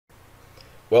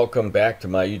Welcome back to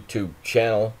my YouTube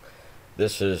channel.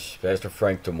 This is Pastor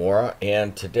Frank Demora,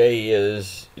 and today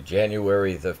is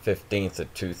January the 15th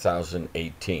of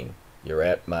 2018. You're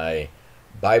at my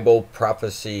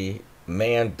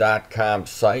BibleProphecyMan.com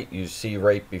site you see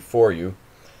right before you.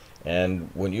 And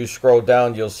when you scroll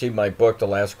down, you'll see my book, The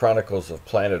Last Chronicles of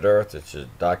Planet Earth. It's a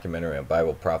documentary on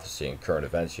Bible prophecy and current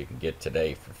events you can get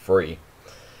today for free.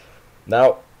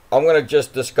 Now, I'm going to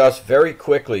just discuss very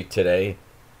quickly today,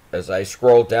 as I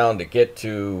scroll down to get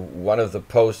to one of the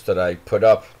posts that I put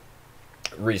up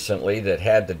recently that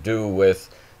had to do with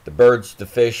the birds, the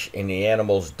fish, and the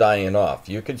animals dying off.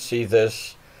 You can see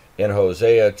this in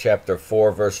Hosea chapter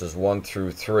 4, verses 1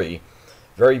 through 3.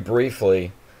 Very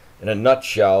briefly, in a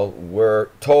nutshell, we're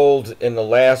told in the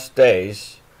last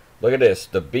days, look at this,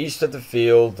 the beasts of the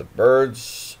field, the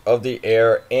birds of the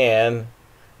air, and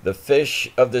the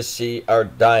fish of the sea are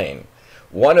dying.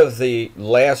 One of the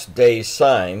last day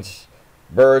signs,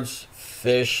 birds,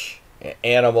 fish,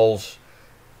 animals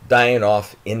dying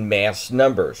off in mass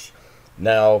numbers.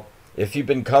 Now, if you've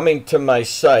been coming to my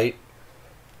site,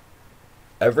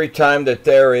 every time that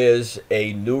there is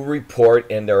a new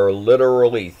report, and there are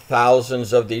literally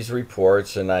thousands of these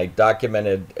reports, and I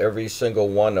documented every single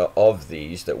one of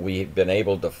these that we've been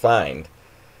able to find,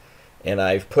 and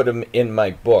I've put them in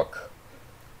my book.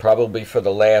 Probably for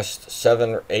the last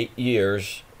 7 or 8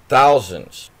 years,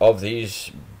 thousands of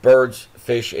these birds,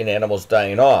 fish, and animals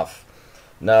dying off.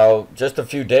 Now, just a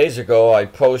few days ago, I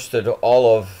posted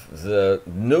all of the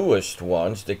newest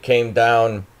ones that came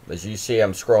down. As you see,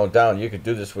 I'm scrolling down. You could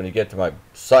do this when you get to my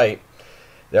site.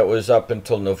 That was up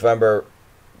until November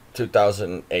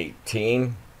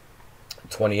 2018.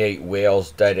 28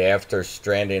 whales dead after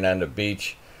stranding on the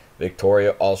beach,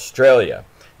 Victoria, Australia.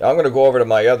 Now I'm going to go over to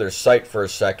my other site for a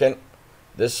second.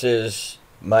 This is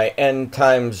my End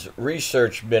Times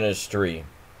Research Ministry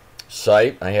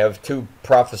site. I have 2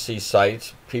 prophecy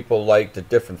sites. People like the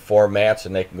different formats,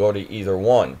 and they can go to either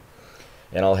one.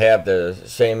 And I'll have the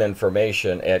same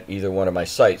information at either one of my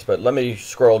sites. But let me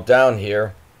scroll down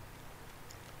here.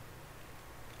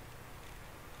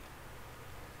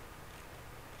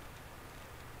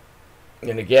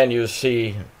 And again, you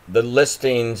see the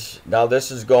listings. Now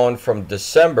this is going from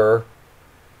December,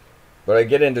 but I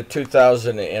get into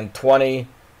 2020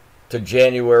 to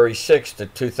January 6th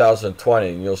of 2020,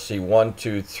 and you'll see 1,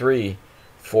 2, 3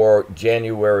 for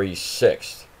January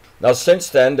 6th. Now since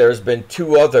then, there's been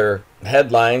 2 other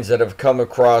headlines that have come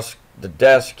across the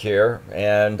desk here,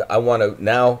 and I want to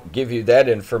now give you that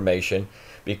information,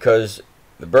 because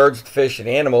the birds, the fish, and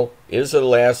animal is a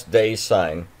last day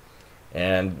sign.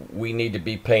 And we need to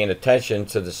be paying attention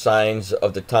to the signs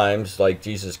of the times like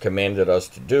Jesus commanded us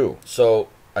to do. So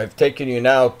I've taken you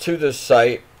now to the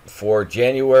site for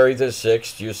January the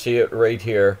 6th. You see it right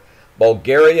here.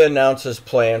 Bulgaria announces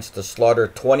plans to slaughter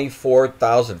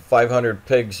 24,500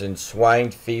 pigs in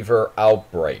swine fever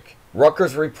outbreak.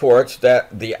 Rutgers reports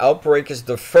that the outbreak is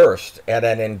the first at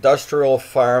an industrial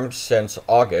farm since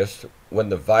August, when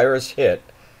the virus hit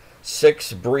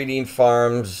 6 breeding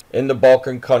farms in the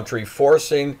Balkan country,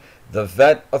 forcing the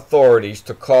vet authorities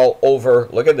to call over,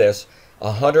 look at this,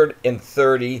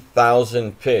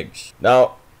 130,000 pigs.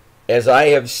 Now, as I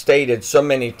have stated so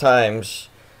many times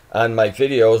on my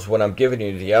videos when I'm giving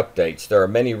you the updates, there are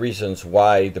many reasons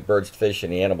why the birds, fish,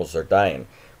 and the animals are dying.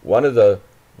 One of the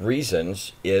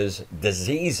reasons is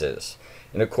diseases.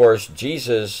 And of course,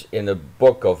 Jesus in the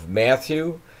book of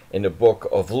Matthew, in the book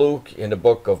of Luke, in the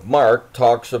book of Mark,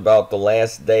 talks about the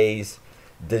last days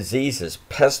diseases,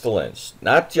 pestilence,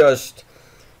 not just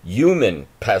human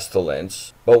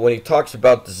pestilence, but when he talks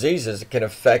about diseases, it can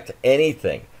affect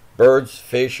anything, birds,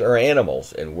 fish, or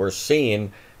animals. And we're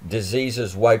seeing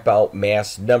diseases wipe out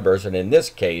mass numbers, and in this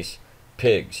case,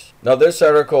 pigs. Now this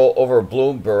article over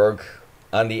Bloomberg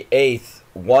on the 8th,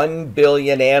 1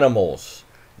 billion animals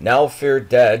now feared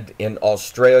dead in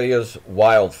Australia's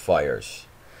wildfires.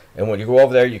 And when you go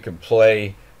over there, you can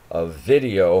play a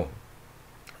video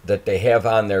that they have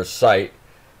on their site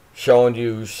showing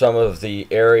you some of the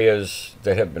areas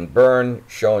that have been burned,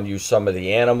 showing you some of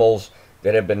the animals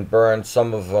that have been burned,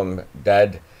 some of them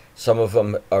dead, some of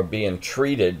them are being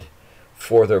treated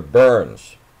for their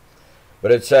burns.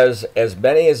 But it says, as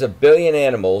many as 1 billion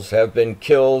animals have been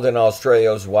killed in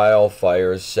Australia's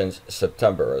wildfires since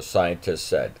September, a scientist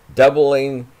said,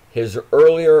 doubling his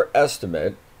earlier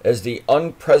estimate as the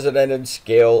unprecedented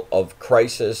scale of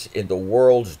crisis in the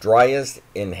world's driest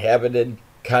inhabited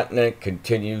continent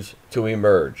continues to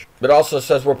emerge. It also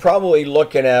says we're probably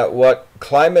looking at what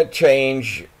climate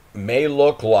change may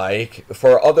look like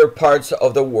for other parts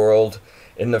of the world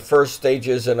in the first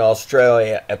stages in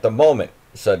Australia at the moment,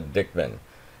 said Dickman.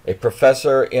 a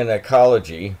professor in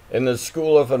ecology in the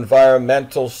School of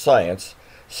Environmental Science,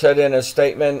 said in a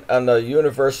statement on the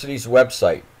university's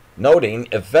website, noting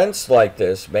events like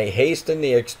this may hasten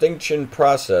the extinction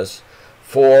process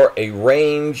for a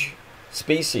range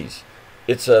species.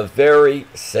 It's a very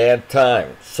sad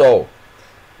time. So,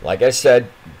 like I said,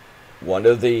 one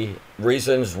of the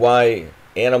reasons why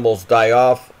animals die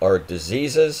off are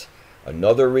diseases.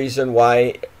 Another reason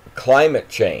why climate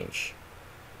change,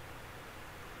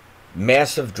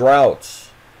 massive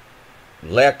droughts,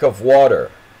 lack of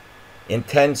water,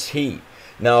 intense heat.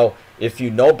 Now, if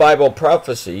you know Bible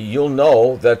prophecy, you'll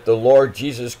know that the Lord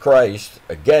Jesus Christ,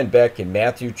 again back in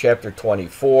Matthew chapter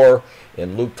 24,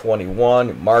 in Luke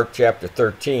 21, Mark chapter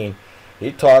 13,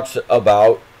 he talks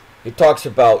about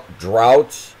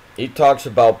droughts, he talks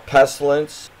about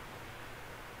pestilence.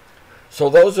 So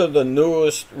those are the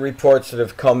newest reports that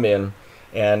have come in,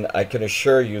 and I can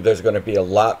assure you there's going to be a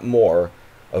lot more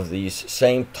of these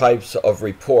same types of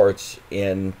reports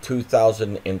in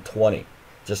 2020,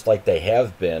 just like they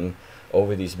have been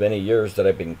over these many years that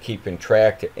I've been keeping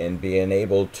track and being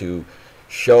able to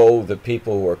show the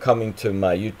people who are coming to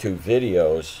my YouTube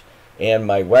videos and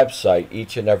my website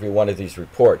each and every one of these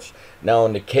reports. Now,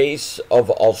 in the case of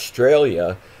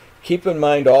Australia, keep in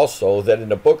mind also that in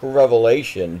the book of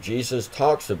Revelation, Jesus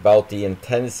talks about the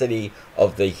intensity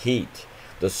of the heat,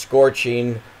 the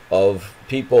scorching of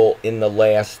people in the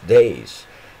last days.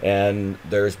 And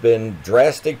there's been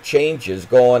drastic changes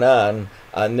going on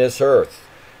this earth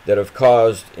that have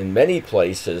caused, in many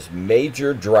places,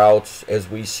 major droughts, as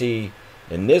we see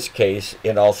in this case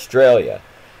in Australia.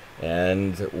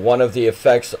 And one of the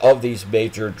effects of these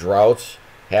major droughts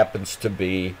happens to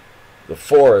be the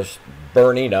forest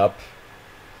burning up.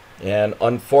 And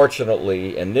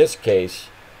unfortunately, in this case,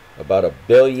 about 1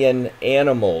 billion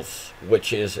animals,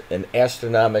 which is an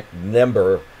astronomical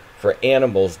number for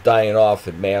animals dying off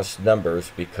in mass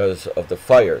numbers because of the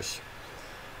fires.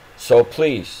 So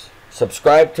please,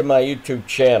 subscribe to my YouTube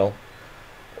channel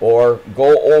or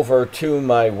go over to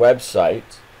my website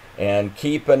and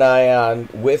keep an eye on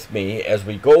with me as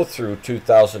we go through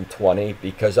 2020,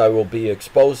 because I will be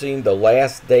exposing the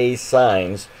last day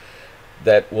signs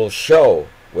that will show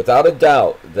without a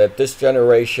doubt that this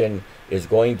generation is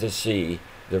going to see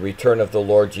the return of the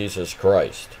Lord Jesus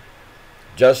Christ.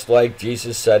 Just like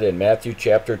Jesus said in Matthew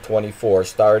chapter 24,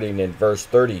 starting in verse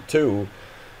 32,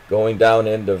 going down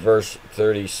into verse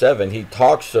 37, he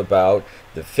talks about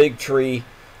the fig tree,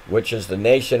 which is the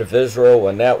nation of Israel,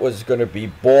 when that was going to be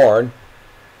born.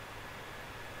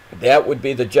 That would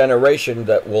be the generation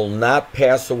that will not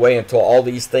pass away until all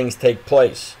these things take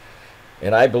place.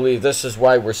 And I believe this is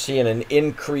why we're seeing an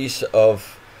increase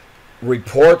of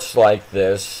reports like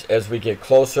this as we get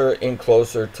closer and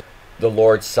closer to the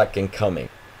Lord's second coming.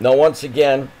 Now, once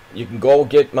again, you can go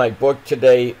get my book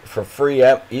today for free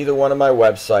at either one of my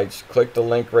websites. Click the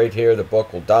link right here. The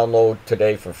book will download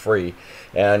today for free.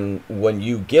 And when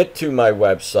you get to my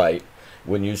website,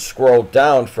 when you scroll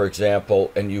down, for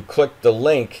example, and you click the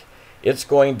link, it's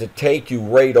going to take you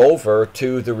right over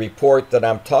to the report that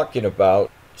I'm talking about,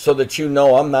 so that you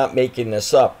know I'm not making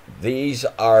this up. These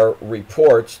are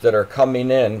reports that are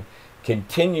coming in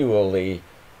continually,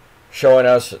 showing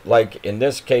us, like in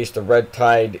this case, the red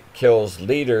tide kills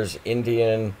leaders,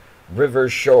 Indian river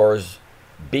shores,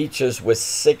 beaches with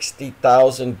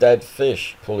 60,000 dead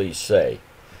fish, police say.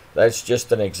 That's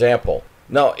just an example.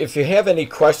 Now, if you have any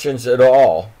questions at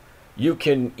all, you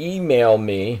can email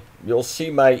me. You'll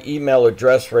see my email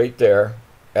address right there,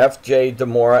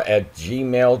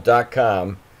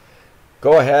 fjdemora@gmail.com.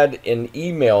 Go ahead and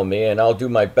email me, and I'll do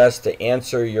my best to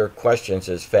answer your questions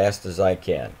as fast as I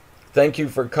can. Thank you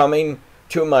for coming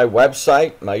to my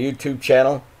website, my YouTube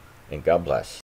channel, and God bless.